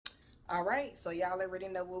All right, so y'all already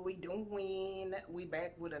know what we doing. We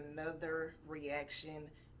back with another reaction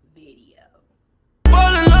video.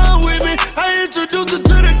 Fall in love with me. I introduced her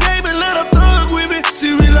to the game and let her thug with me.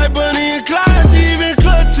 See me like Bunny and Clyde, she even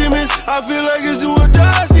clutch Simmons. I feel like it's do or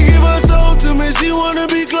die. She give her soul to me. She wanna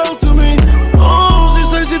be close to me. Oh, she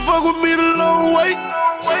say she fuck with me the long way.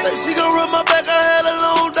 She say she gon' rub my back. I had a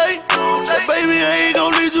long day. Say, baby, I ain't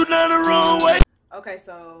gon' lead you down the wrong way. Okay,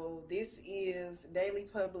 so this is Daily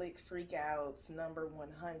Public Freakouts number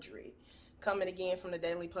 100. Coming again from the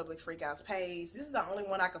Daily Public Freakouts page. This is the only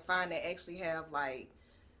one I could find that actually have like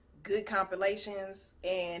good compilations.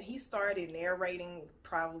 And he started narrating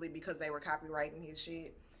probably because they were copywriting his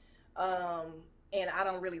shit. And I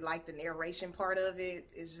don't really like the narration part of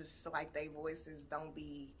it. It's just like they voices don't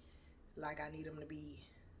be like I need them to be.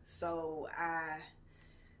 So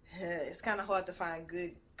it's kind of hard to find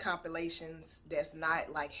good compilations that's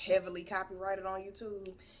not like heavily copyrighted on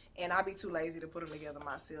YouTube, and I'll be too lazy to put them together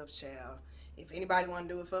myself, child. If anybody want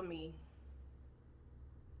to do it for me,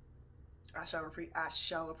 I sure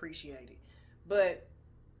appreciate it. But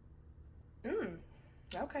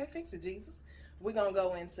okay, fix it, Jesus. We're gonna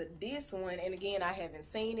go into this one, and again, I haven't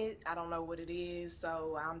seen it. I don't know what it is,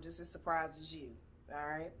 so I'm just as surprised as you. All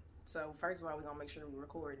right. So first of all, we're gonna make sure we're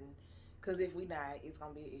recording, because if we not, it's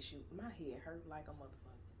gonna be an issue. My head hurt like a motherfucker.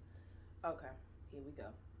 Okay, here we go.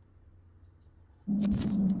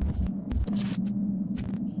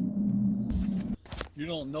 You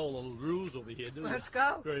don't know the rules over here, do you? Let's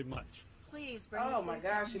go. Very much. Please bring Oh my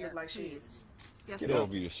gosh, she look like she is. Get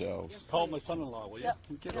over yourselves. Call my son-in-law, will you? Yep.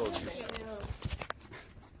 Get over yourselves.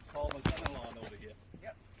 Call my son-in-law over here.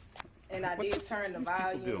 Yep. And I did turn the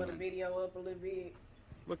volume of the doing? video up a little bit.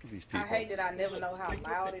 Look at these people. I hate that I never know how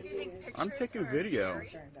loud it is. I'm taking video. Turn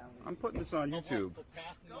down the- I'm putting this on YouTube.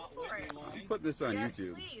 Go for it. I'm putting this on Yes,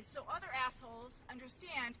 YouTube. please, so other assholes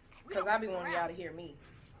understand. Cause I be wanting y'all to hear me.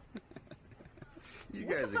 You What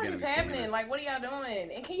guys the are fuck gonna is be happening? famous. Like, what are y'all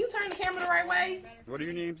doing? And can you turn the camera the right way? What are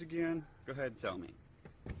your names again? Go ahead and tell me.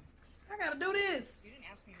 I gotta do this. You didn't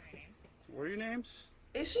ask me my name. What are your names?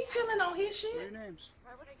 Is she chilling on his What are shit? your names?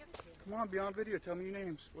 Why would I give it to you? Come on, be on video. Tell me your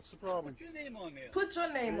names. What's the problem? Put your name on there. Put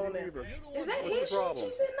your name on there. Beaver. Is that What's his the shit problem?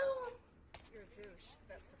 she sitting on? You're a douche.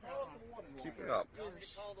 That's the problem. Keep it up. Douche.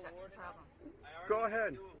 That's the problem. Go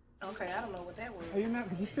ahead. Okay, I don't know what that was. Hey, Matt,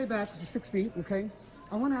 could you stay back to 6 feet, okay?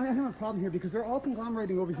 I have a problem here because they're all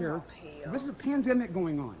conglomerating over here. hell. This is a pandemic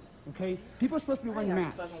going on, okay? People are supposed to be I wearing ain't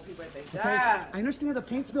masks. fucking with people at their Okay? job. I understand the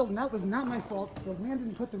paint spilled, and that was not my fault. The man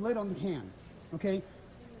didn't put the lid on the can, okay?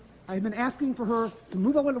 I've been asking for her to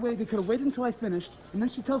move out of the way. They could have waited until I finished, and then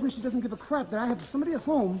she tells me she doesn't give a crap that I have somebody at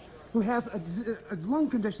home who has a lung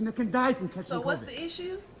condition that can die from catching So COVID. what's the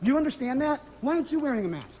issue? Do you understand that? Why aren't you wearing a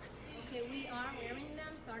mask? Okay, we are wearing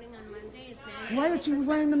them starting on Monday. It's mandatory. Why aren't you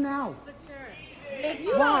wearing them now? But sir, If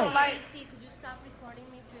you Why? don't like, see, could you stop recording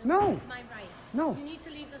me too? No. It's my right. No. You need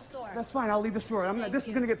to leave the store. That's fine. I'll leave the store. Thank This is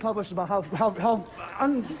you. going to get published about how hey, get your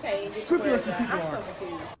unscrupulous words these out. people I'm are. so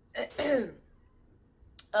confused.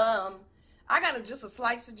 I got just a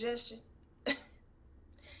slight suggestion.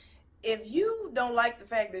 If you don't like the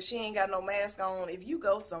fact that she ain't got no mask on, if you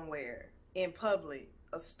go somewhere in public,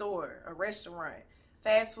 a store, a restaurant,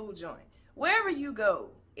 fast food joint, wherever you go,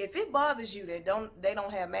 if it bothers you that they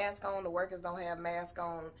don't have masks on, the workers don't have masks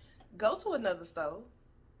on, go to another store.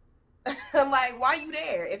 Like, why you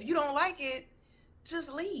there? If you don't like it,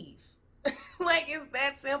 just leave. Like, it's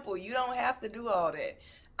that simple. You don't have to do all that.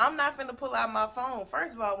 I'm not finna pull out my phone.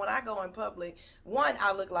 First of all, when I go in public, one,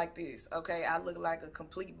 I look like this, okay? I look like a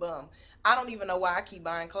complete bum. I don't even know why I keep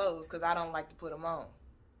buying clothes, because I don't like to put them on.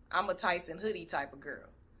 I'm a tights and hoodie type of girl.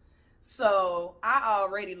 So I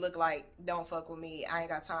already look like, don't fuck with me. I ain't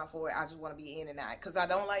got time for it. I just want to be in and out, because I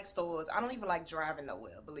don't like stores. I don't even like driving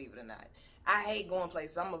nowhere, believe it or not. I hate going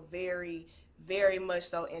places. I'm a very, very much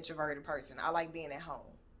so introverted person. I like being at home.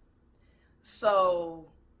 So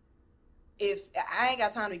if I ain't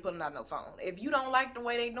got time to be putting out no phone. If you don't like the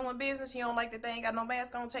way they doing business, you don't like that they ain't got no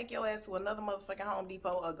mask on, take your ass to another motherfucking Home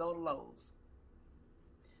Depot or go to Lowe's.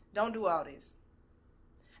 Don't do all this.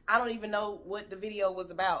 I don't even know what the video was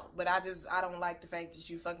about, but I don't like the fact that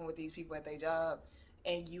you fucking with these people at their job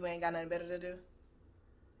and you ain't got nothing better to do.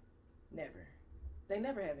 Never. They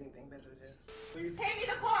never have anything better to do. Please, Pay me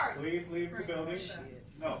the card. please leave the building. Shit.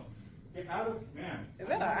 No. Get out of, man. Is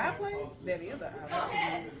that an iPlace? That is an Go iPlace.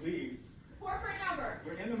 ahead. Leave. Corporate number.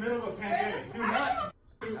 We're in the middle of a pandemic. Do not.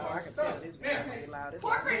 Oh, I can tell this man pretty loud. It's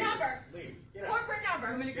Corporate like- number. Leave. Get out. Corporate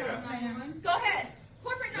number. Get out. Go ahead.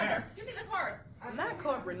 Corporate number. Ma'am. Give me the card. Not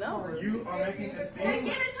corporate number. You are making a Hey, scene.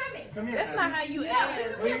 give it to me. Come here. That's not how you No, ask.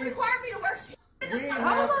 you can't require me to wear shit. We have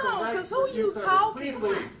Hold the on, right because to who refuse you service. talking Please to?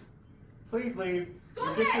 leave. Please leave. Go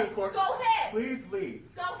You get to ahead. the court. Go ahead. Please leave.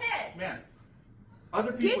 Go ahead. Man.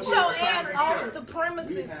 Other people Get here your are trying ass to make off sure. the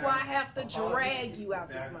premises We before I have to a policy drag you out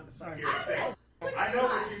this that motherfucker. here to say, I know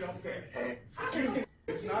that you don't care.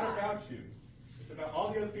 It's not about you. It's about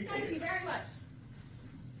all the other people Thank you here. very much.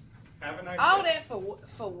 Have a nice All day. that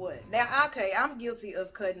for what? Now, okay, I'm guilty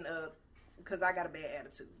of cutting up because I got a bad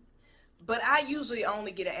attitude. But I usually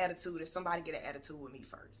only get an attitude if somebody get an attitude with me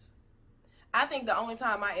first. I think the only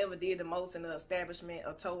time I ever did the most in the establishment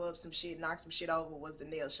or tore up some shit, knocked some shit over was the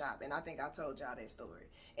nail shop. And I think I told y'all that story.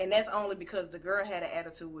 And that's only because the girl had an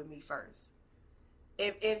attitude with me first.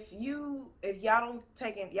 If y'all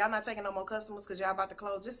not taking no more customers because y'all about to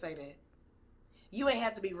close, just say that. You ain't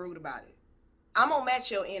have to be rude about it. I'm gonna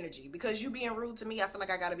match your energy because you being rude to me, I feel like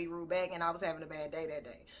I gotta be rude back, and I was having a bad day that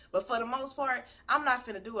day. But for the most part, I'm not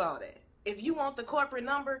finna do all that. If you want the corporate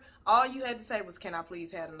number, all you had to say was, can I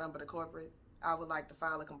please have the number to corporate? I would like to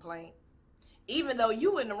file a complaint. Even though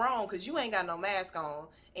you in the wrong because you ain't got no mask on,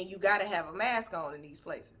 and you gotta have a mask on in these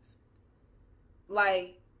places.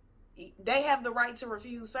 Like, they have the right to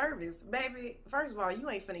refuse service. Baby, first of all, you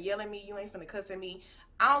ain't finna yell at me, you ain't finna cuss at me.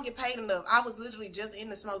 I don't get paid enough. I was literally just in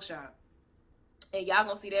the smoke shop. And y'all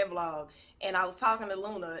gonna see that vlog. And I was talking to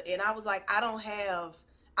Luna, and I was like, I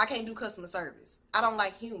can't do customer service. I don't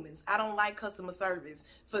like humans. I don't like customer service.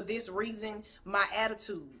 For this reason, my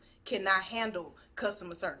attitude cannot handle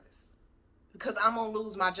customer service. Because I'm gonna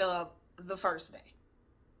lose my job the first day.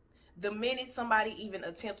 The minute somebody even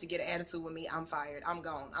attempt to get an attitude with me, I'm fired. I'm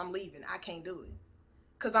gone. I'm leaving. I can't do it.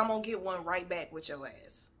 Because I'm gonna get one right back with your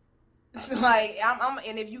ass. Like,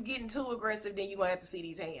 and if you getting too aggressive, then you're going to have to see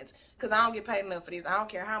these hands. Because I don't get paid enough for this. I don't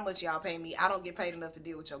care how much y'all pay me. I don't get paid enough to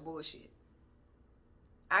deal with your bullshit.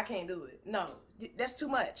 I can't do it. No, that's too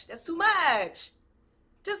much. That's too much.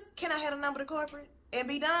 Just, can I have a number to corporate and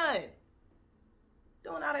be done?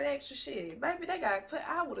 Doing all that extra shit. Baby,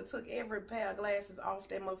 I would have took every pair of glasses off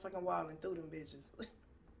that motherfucking wall and threw them bitches.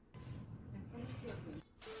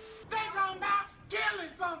 They talking about killing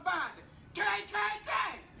somebody.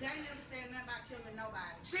 KKK. They ain't never said nothing about killing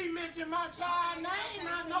nobody. She mentioned my child name.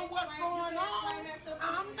 I know what's going on.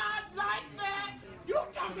 I'm not like that. You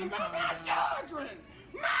talking about my children.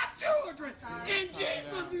 My children. In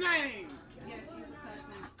Jesus' name. Yes, she's a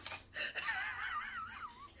cousin.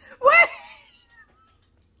 Wait.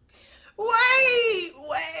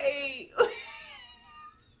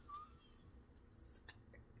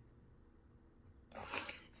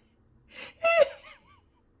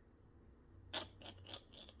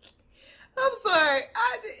 I'm sorry.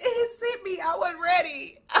 It hit me. I wasn't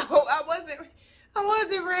ready. I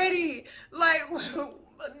wasn't ready. Like,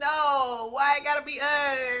 no. Why it gotta be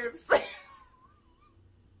us?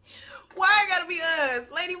 Why it gotta be us?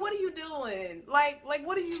 Lady, what are you doing? Like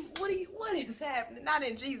what is happening? Not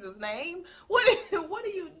in Jesus' name. What are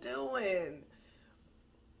you doing?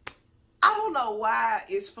 I don't know why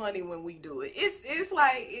it's funny when we do it. It's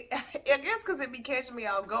like, I guess because it be catching me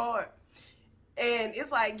off guard. And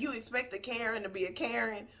it's like you expect a Karen to be a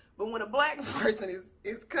Karen, but when a black person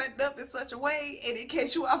is cutting up in such a way and it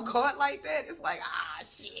catch you off guard like that, it's like,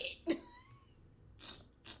 shit.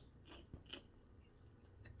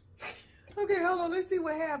 Okay, hold on. Let's see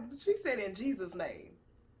what happened. She said in Jesus' name.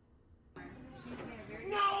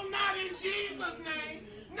 No, not in Jesus' name.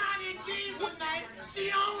 Not in Jesus' name. She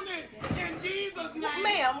owned it in Jesus' name.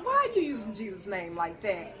 Ma'am, why are you using Jesus' name like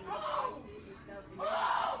that?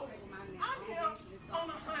 Oh, I'm here on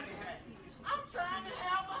a honey day. I'm trying to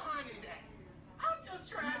have a honey day. I'm just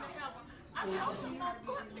trying to have I told them not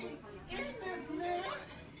put me in this mess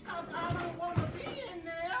because I don't want to be in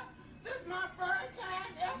there. This is my first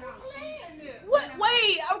time ever playing this. What?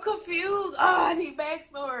 Wait, I'm confused. Oh, I need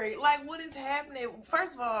backstory. Like, what is happening?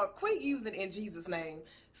 First of all, quit using in Jesus' name.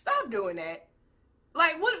 Stop doing that.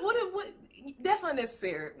 Like, what? That's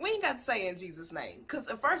unnecessary. We ain't got to say in Jesus' name. Because,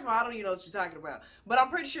 first of all, I don't even know what you're talking about. But I'm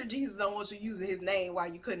pretty sure Jesus don't want you using his name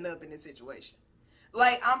while you cutting up in this situation.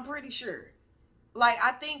 Like, I'm pretty sure. Like,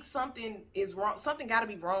 I think something is wrong. Something got to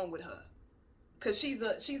be wrong with her. Because she's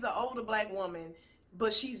an older black woman,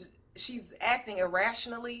 but she's acting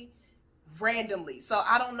irrationally, randomly. So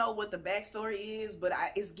I don't know what the backstory is, but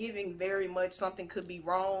it's giving very much something could be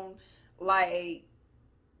wrong. Like,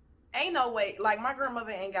 ain't no way. Like, my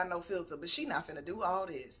grandmother ain't got no filter, but she not finna do all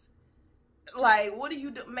this. Like, what do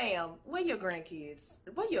you do? Ma'am, where your grandkids?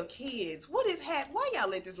 Where your kids? What is happening? Why y'all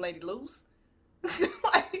let this lady loose?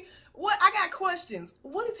 Like, what? I got questions.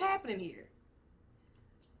 What is happening here?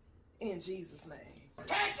 In Jesus' name.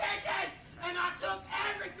 KKK, and I took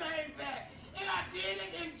everything back, and I did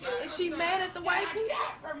it in Jesus' name. Is she mad at the white people? I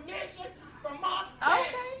got permission from my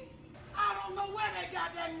Okay. I don't know where they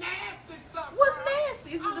got that nasty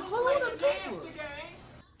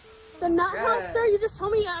The nut house, sir, you just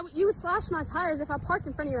told me you would slash my tires if I parked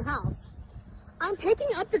in front of your house. I'm picking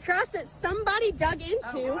up the trash that somebody dug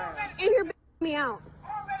into, and you're me out.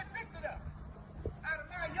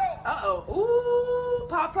 Uh-oh. Ooh,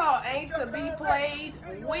 Papa ain't to be played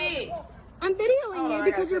with. I'm videoing you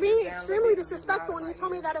because you're being extremely disrespectful when you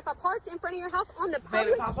told me that if I parked in front of your house on the public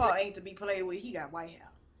Baby, Papa ain't to be played with. He got white hair.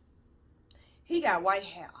 He got white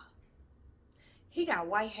hair. He got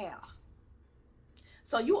white hair.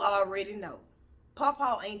 So you already know.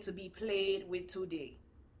 Papa ain't to be played with today.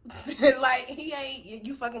 Like, he ain't,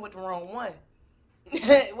 you fucking with the wrong one.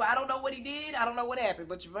 Well, I don't know what he did. I don't know what happened,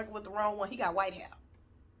 but you're fucking with the wrong one. He got white hair.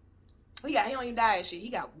 He don't even dye and shit. He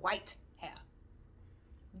got white hair.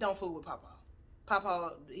 Don't fool with Papa.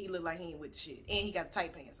 Papa, he look like he ain't with shit. And he got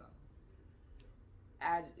tight pants on.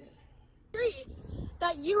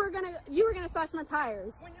 that you were gonna slash my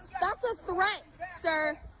tires. That's a threat,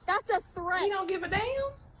 sir. That's a threat. You don't give a damn?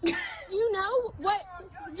 Do you know how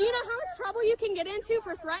much trouble you can get into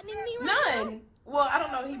for threatening me right now? None. Well, I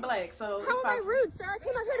don't know. He black, so How am I rude, sir? I came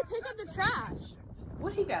out here to pick up the trash.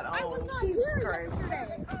 What he got on? I was not Jesus here Christ.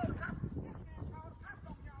 yesterday.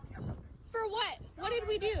 For what? What did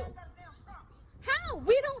we do? How?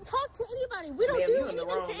 We don't talk to anybody. We don't do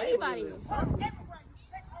anything to anybody.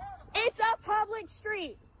 It's a public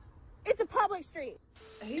street. It's a public street.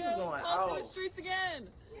 He was going, for the streets again.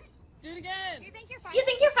 Do it again. You think you're funny? You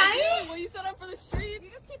think you're funny? Well, you set up for the streets. You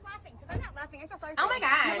just keep laughing, because I'm not laughing. I feel sorry for Oh my you.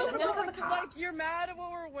 gosh. You I'm gonna call the look like cops. you're mad at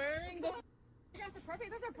what we're wearing. Dress appropriate.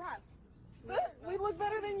 Those are bras. We look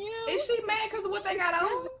better than you. Is she mad because of what they got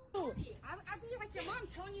on? I'd be like your mom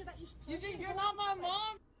telling you that you should. You think you're not my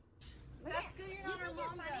mom? That's good. You're not our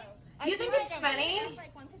mom, though. You think it's funny?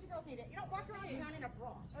 Like one, because you girls need it. You don't walk around town in a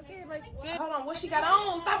bra. Okay, like. Hold on, what she got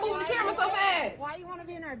on? Stop moving the camera so fast. Why you want to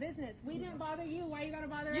be in our business? We didn't bother you. Why you gotta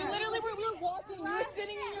bother us? You literally were walking. You were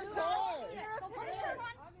sitting in your car. Go put a shirt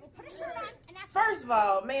on. Go put a shirt on. And act First of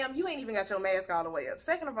all, ma'am, you ain't even got your mask all the way up.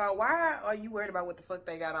 Second of all, why are you worried about what the fuck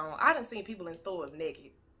they got on? I done seen people in stores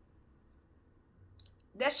naked.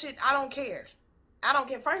 That shit, I don't care. I don't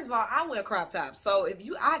care. First of all, I wear crop tops. So if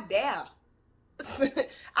you, I dare.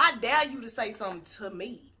 I dare you to say something to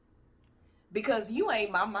me. Because you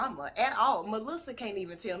ain't my mama at all. Melissa can't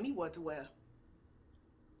even tell me what to wear.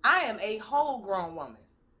 I am a whole grown woman.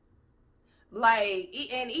 Like,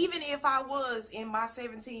 and even if I was in my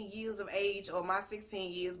 17 years of age or my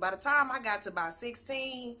 16 years, by the time I got to about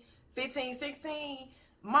 15, 16,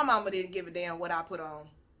 my mama didn't give a damn what I put on.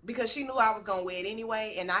 Because she knew I was going to wear it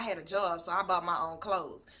anyway, and I had a job, so I bought my own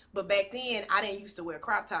clothes. But back then, I didn't used to wear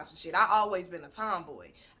crop tops and shit. I always been a tomboy.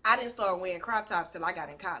 I didn't start wearing crop tops till I got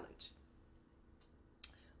in college.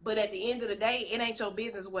 But at the end of the day, it ain't your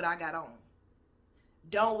business what I got on.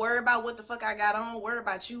 Don't worry about what the fuck I got on. Worry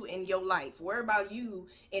about you in your life. Worry about you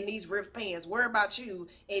in these ripped pants. Worry about you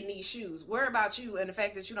in these shoes. Worry about you and the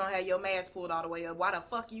fact that you don't have your mask pulled all the way up. Why the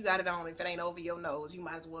fuck you got it on if it ain't over your nose? You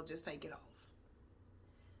might as well just take it off.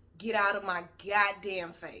 Get out of my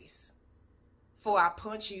goddamn face before I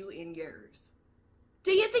punch you in yours.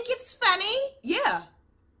 Do you think it's funny? Yeah,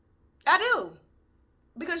 I do.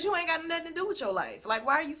 Because you ain't got nothing to do with your life. Like,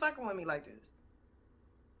 why are you fucking with me like this?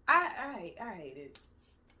 I hate it.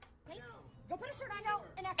 Go put a shirt on now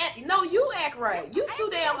and act. And, no, you act right. You too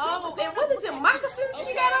damn old. And what is it, moccasins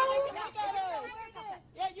she got on?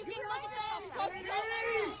 Yeah, you can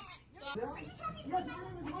look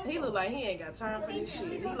at He look like he ain't got time for this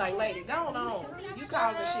shit. He like, lady, go on. You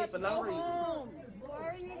causing shit for no reason. Why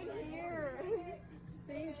are you even here?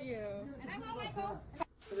 Thank you.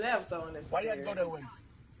 That was so unnecessary. Why you had to go that way?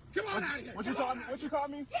 Come on out here. What you call me? What you call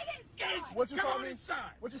me? What you call me?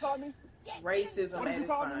 What you call me? Racism at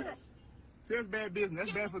its finest. See, that's bad business.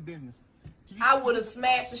 That's bad for business. I would have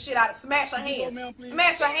smashed the shit out of, smash her hand.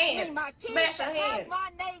 Smash her hand. Smash her hand. My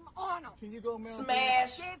name on them. Can you go, ma'am?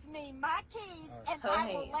 Smash Give me my keys and her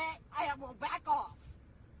hands. I will back off.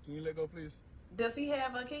 Can you let go, please? Does he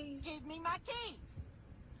have her keys? Give me my keys.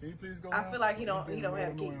 Can you please go? I now? feel like he don't You're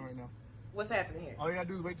have annoying keys. right now. What's happening here? All you gotta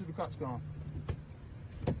do is wait till the cops gone.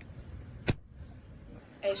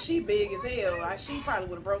 And she big as hell. Like, she probably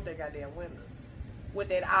would have broke that goddamn window with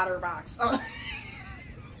that otter box.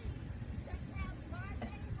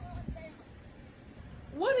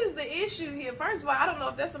 What is the issue here? First of all, I don't know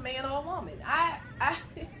if that's a man or a woman.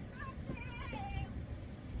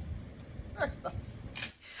 First of all,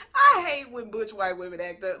 I hate when butch white women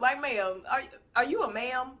act up. Like, ma'am, are you a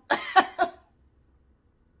ma'am?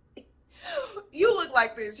 You look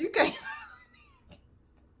like this. You can't.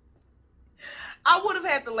 I would have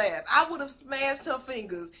had to laugh. I would have smashed her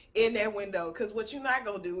fingers in that window, because what you're not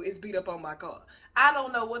going to do is beat up on my car. I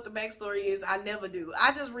don't know what the backstory is. I never do.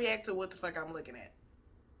 I just react to what the fuck I'm looking at.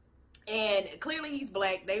 And clearly he's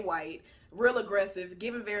black, they white, real aggressive,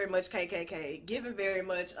 giving very much KKK, giving very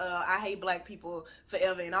much I hate black people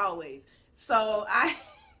forever and always. So I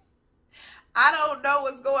don't know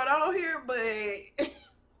what's going on here, but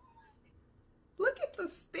look at the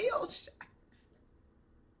still shots.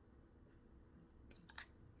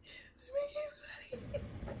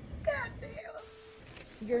 God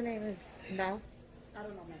damn. Your name is Mel? I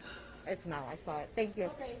don't know, man. It's Mel. I saw it. Thank you.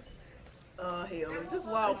 Okay. Oh, hell. Is this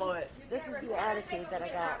Walmart? This is the attitude that I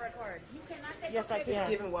got. Yes, I can. It's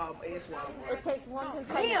giving Walmart. It's Walmart. It takes one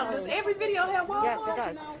consent. Damn, does every video have Walmart?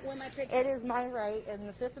 Yes, it does. It is my right in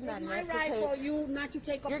the Fifth Amendment. It's my right for you not to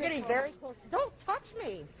take a You're picture. getting very close. Don't touch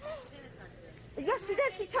me. Yes, she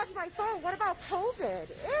did. She touched my phone. What about COVID?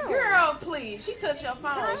 Ew. Girl, please. She touched your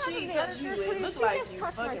phone. Can I She ain't have touched a you. manager, It looked please? like She just you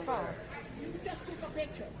touched my fucking phone. her. You just took a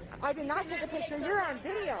picture. I did not take a picture. You're on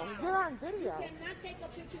video. You're on video. You cannot take a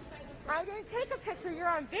picture inside this. I didn't take a picture. You're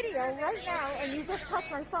on video right now, and you just touched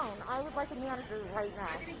my phone. I would like a manager right now.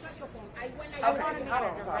 I didn't touch your phone. I went. Okay, I want a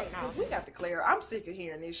manager right now. because we got to clear. I'm sick of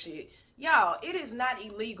hearing this shit. Y'all, it is not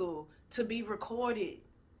illegal to be recorded.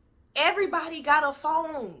 Everybody got a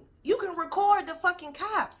phone. You can record the fucking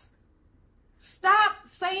cops. Stop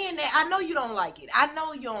saying that. I know you don't like it. I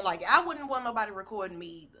know you don't like it. I wouldn't want nobody recording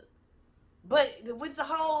me either. But with the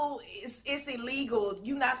whole, it's illegal.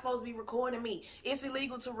 You're not supposed to be recording me. It's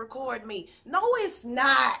illegal to record me. No, it's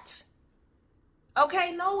not.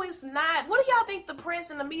 Okay, no, it's not. What do y'all think the press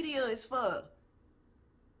and the media is for?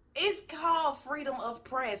 It's called freedom of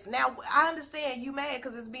press. Now, I understand you mad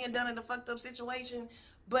because it's being done in a fucked up situation,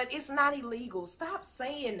 but it's not illegal. Stop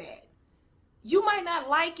saying that. You might not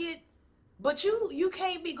like it, but you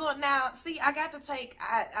can't be going. Now, see, I got to take,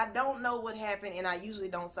 I don't know what happened, and I usually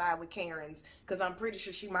don't side with Karens, because I'm pretty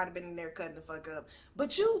sure she might have been in there cutting the fuck up.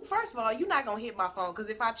 But you, first of all, you're not going to hit my phone, because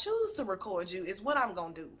if I choose to record you, it's what I'm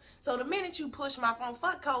going to do. So the minute you push my phone,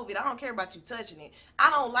 fuck COVID, I don't care about you touching it. I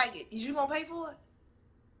don't like it. Is you going to pay for it?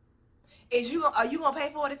 Are you going to pay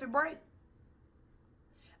for it if it breaks?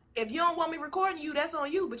 If you don't want me recording you, that's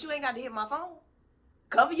on you, but you ain't got to hit my phone.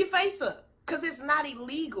 Cover your face up, because it's not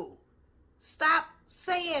illegal. Stop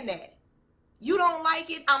saying that. You don't like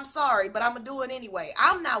it, I'm sorry, but I'm going to do it anyway.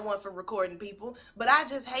 I'm not one for recording people, but I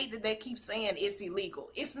just hate that they keep saying it's illegal.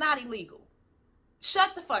 It's not illegal.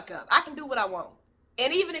 Shut the fuck up. I can do what I want.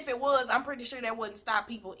 And even if it was, I'm pretty sure that wouldn't stop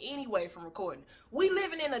people anyway from recording. We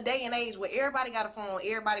living in a day and age where everybody got a phone,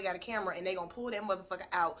 everybody got a camera, and they going to pull that motherfucker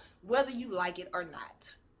out whether you like it or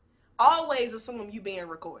not. Always assume you being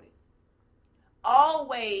recorded.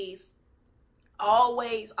 Always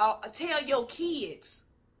tell your kids,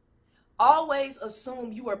 always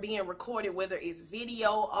assume you are being recorded, whether it's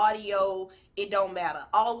video, audio, it don't matter.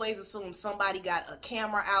 Always assume somebody got a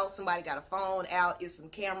camera out, somebody got a phone out, it's some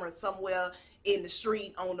cameras somewhere in the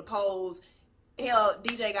street, on the poles. Hell,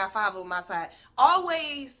 DJ got 5 of them outside.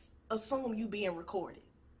 Always assume you being recorded.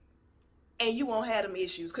 And you won't have them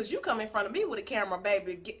issues, because you come in front of me with a camera,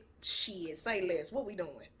 baby, shit, say less, what we doing?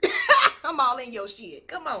 I'm all in your shit,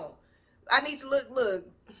 come on. I need to look.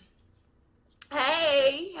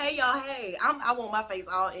 Hey y'all, hey. I want my face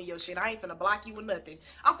all in your shit. I ain't finna block you with nothing.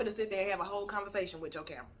 I'm finna sit there and have a whole conversation with your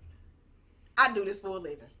camera. I do this for a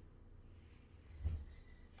living.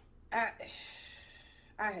 I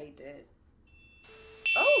hate that.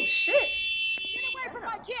 Oh, shit. Get away from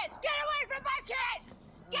my kids! Get away from my kids!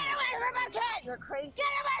 Get away from my kids! You're crazy. Get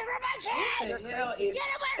away from my kids! What the hell is...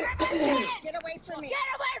 Get away from my kids! Get away from me! Get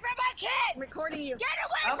away from my kids! I'm recording you. Get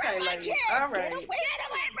away from my lady. kids! All right. Get away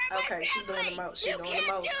from my Okay, she doing the most. She doing the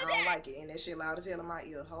most. I don't that. like it. And that shit loud as hell in my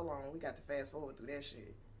ear. Hold on. We got to fast forward through that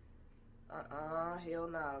shit. Hell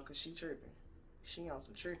no, because she tripping. She on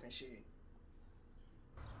some tripping shit.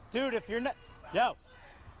 Dude, if you're not...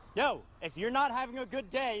 Yo, if you're not having a good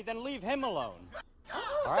day, then leave him alone.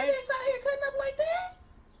 Oh, all right? Phoenix out here cutting up like that?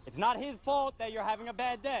 It's not his fault that you're having a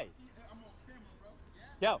bad day.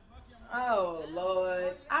 Yo. Oh,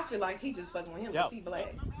 Lord. I feel like he just fucking with him because he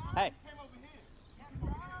black. Hey.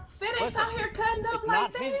 FedEx out here cutting up it's like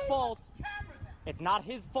not that? his fault. It's not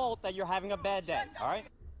his fault that you're having a bad day, all right?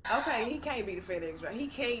 Okay, he can't be the FedEx driver. He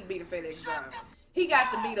can't be the FedEx driver. He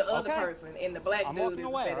got to be the other person, and the black I'm dude is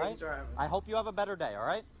walking away, the FedEx right? driver. I hope you have a better day, all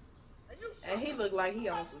right? And he look like he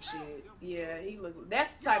on some shit. Yeah, he look.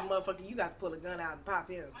 That's the type of motherfucker you got to pull a gun out and pop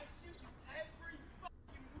him.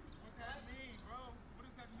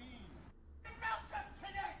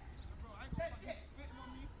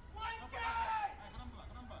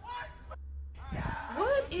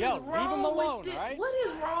 What wrong alone, with this? right? What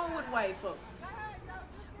is wrong with white folks?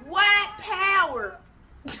 White power.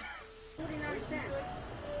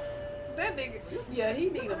 That nigga, yeah, he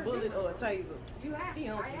need a bullet or a taser. You asked. He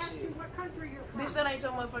on I some asked shit. you what country you're from. Bitch, that ain't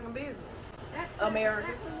your motherfucking business. That's America.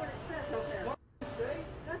 exactly what it says up there.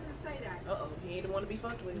 Doesn't say that. Uh-oh, he ain't the one to be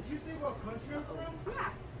fucked with. Did you say what country I'm from? Yeah.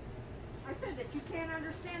 I said that you can't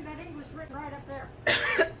understand that English written right up there.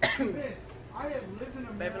 Miss, I have lived in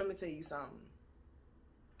America. Baby, let me tell you something.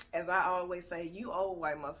 As I always say, you old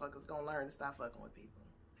white motherfuckers gonna learn to stop fucking with people.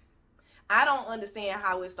 I don't understand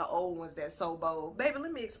how it's the old ones that's so bold. Baby,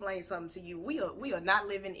 let me explain something to you. We are not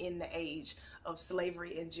living in the age of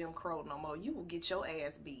slavery and Jim Crow no more. You will get your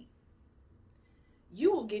ass beat.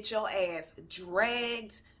 You will get your ass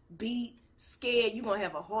dragged, beat, scared. You're gonna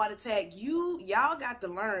have a heart attack. Y'all got to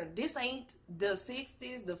learn. This ain't the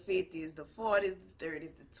 60s, the 50s, the 40s, the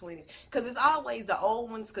 30s, the 20s. Because it's always the old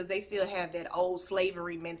ones, because they still have that old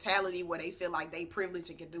slavery mentality where they feel like they privileged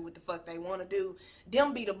and can do what the fuck they want to do.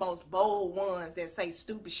 Them be the most bold ones that say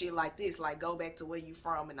stupid shit like this, like go back to where you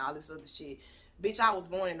from and all this other shit. Bitch, I was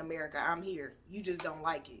born in America. I'm here. You just don't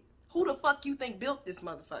like it. Who the fuck you think built this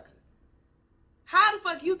motherfucker? How the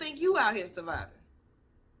fuck you think you out here surviving?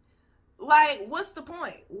 Like, what's the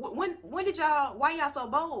point? When did y'all, why y'all so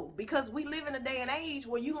bold? Because we live in a day and age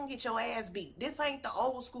where you gonna get your ass beat. This ain't the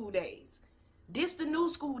old school days. This the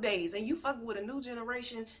new school days. And you fucking with a new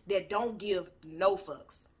generation that don't give no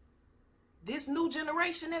fucks. This new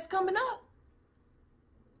generation that's coming up.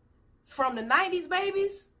 From the 90s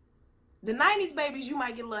babies. The 90s babies, you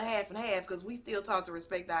might get a little half and half because we still taught to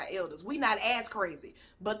respect our elders. We not as crazy.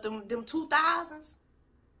 But them 2000s,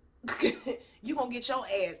 you gonna get your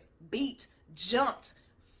ass beat, jumped,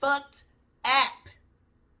 fucked up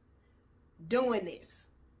doing this.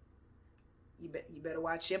 You better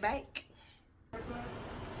watch your back.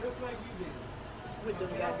 Just like you did. With them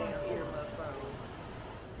goddamn earmuffs on.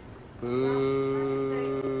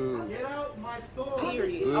 Boo. Get out my store.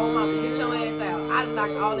 Period. Oh mama, get your ass out. I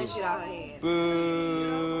knocked all that shit out of her hand.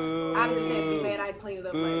 Boo. I'm just gonna be mad I cleaned it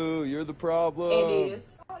up later. Boo, you're the problem. It is.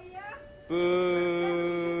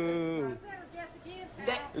 Boo.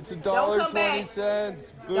 It's Don't come back.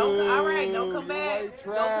 $1.20. Boo. All right, don't come back. White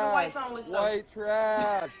Go trash. to the whites only stuff. White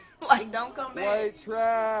trash. Like, don't come back. White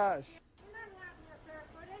trash.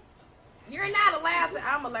 You're not allowed to.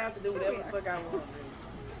 I'm allowed to do whatever the fuck I want to do.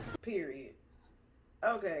 Period.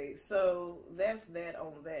 Okay, so that's that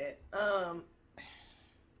on that.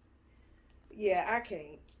 Yeah, I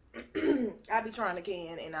can't. I be trying to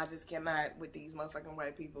can, and I just cannot with these motherfucking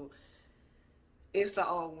white people. It's the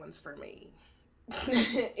old ones for me.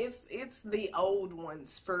 it's the old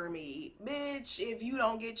ones for me. Bitch, if you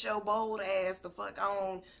don't get your bold ass the fuck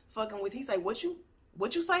on fucking with, he say, what you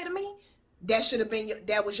say to me? That should have been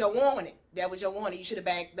that was your warning. That was your warning. You should have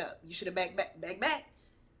backed up. You should have back.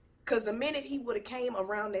 Cause the minute he would have came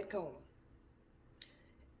around that corner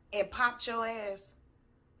and popped your ass,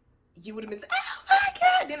 you would have been, oh my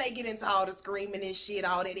God. Then they get into all the screaming and shit,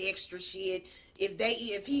 all that extra shit.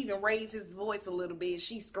 If he even raised his voice a little bit,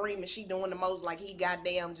 she screaming, she doing the most like he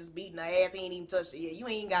goddamn just beating her ass. He ain't even touched it yet. You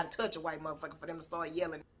ain't got to touch a white motherfucker for them to start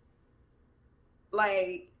yelling.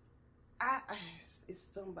 Like, it's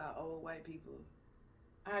something about old white people.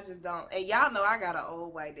 I just don't. And y'all know I got an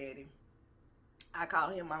old white daddy. I call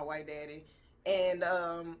him my white daddy. And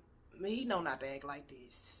he know not to act like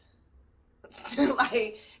this.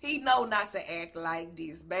 Like, he know not to act like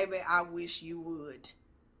this. Baby, I wish you would.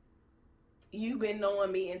 You've been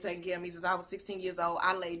knowing me and taking care of me since I was 16 years old.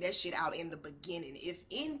 I laid that shit out in the beginning. If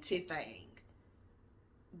anything,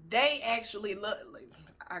 they actually love, like,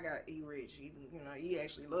 I got E-Rich. He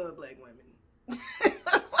actually love black women.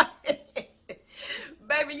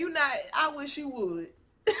 Baby, you not, I wish you would.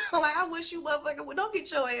 Like, I wish you motherfucker would. Don't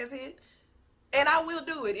get your ass hit. And I will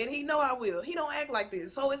do it. And he know I will. He don't act like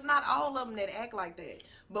this. So it's not all of them that act like that.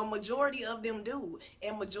 But majority of them do.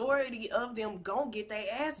 And majority of them gon' get their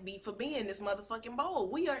ass beat for being this motherfucking bold.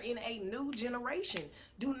 We are in a new generation.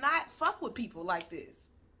 Do not fuck with people like this.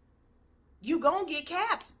 You gon' get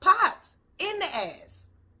capped, popped, in the ass.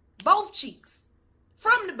 Both cheeks.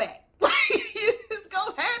 From the back. It's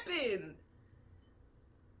gonna happen.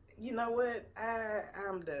 You know what?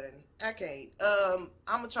 I'm done. I can't. I'm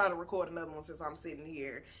gonna try to record another one since I'm sitting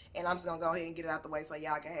here. And I'm just gonna go ahead and get it out the way so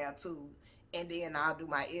y'all can have two. And then I'll do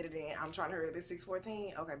my editing. I'm trying to hurry up at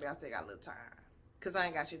 6:14. Okay, but I still got a little time. Because I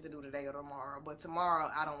ain't got shit to do today or tomorrow. But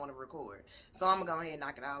tomorrow, I don't want to record. So I'm going to go ahead and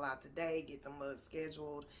knock it all out today. Get them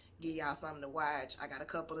scheduled. Give y'all something to watch. I got a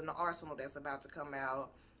couple in the arsenal that's about to come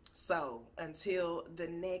out. So, until the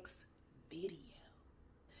next video.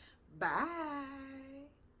 Bye.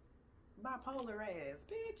 bipolar ass,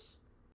 bitch.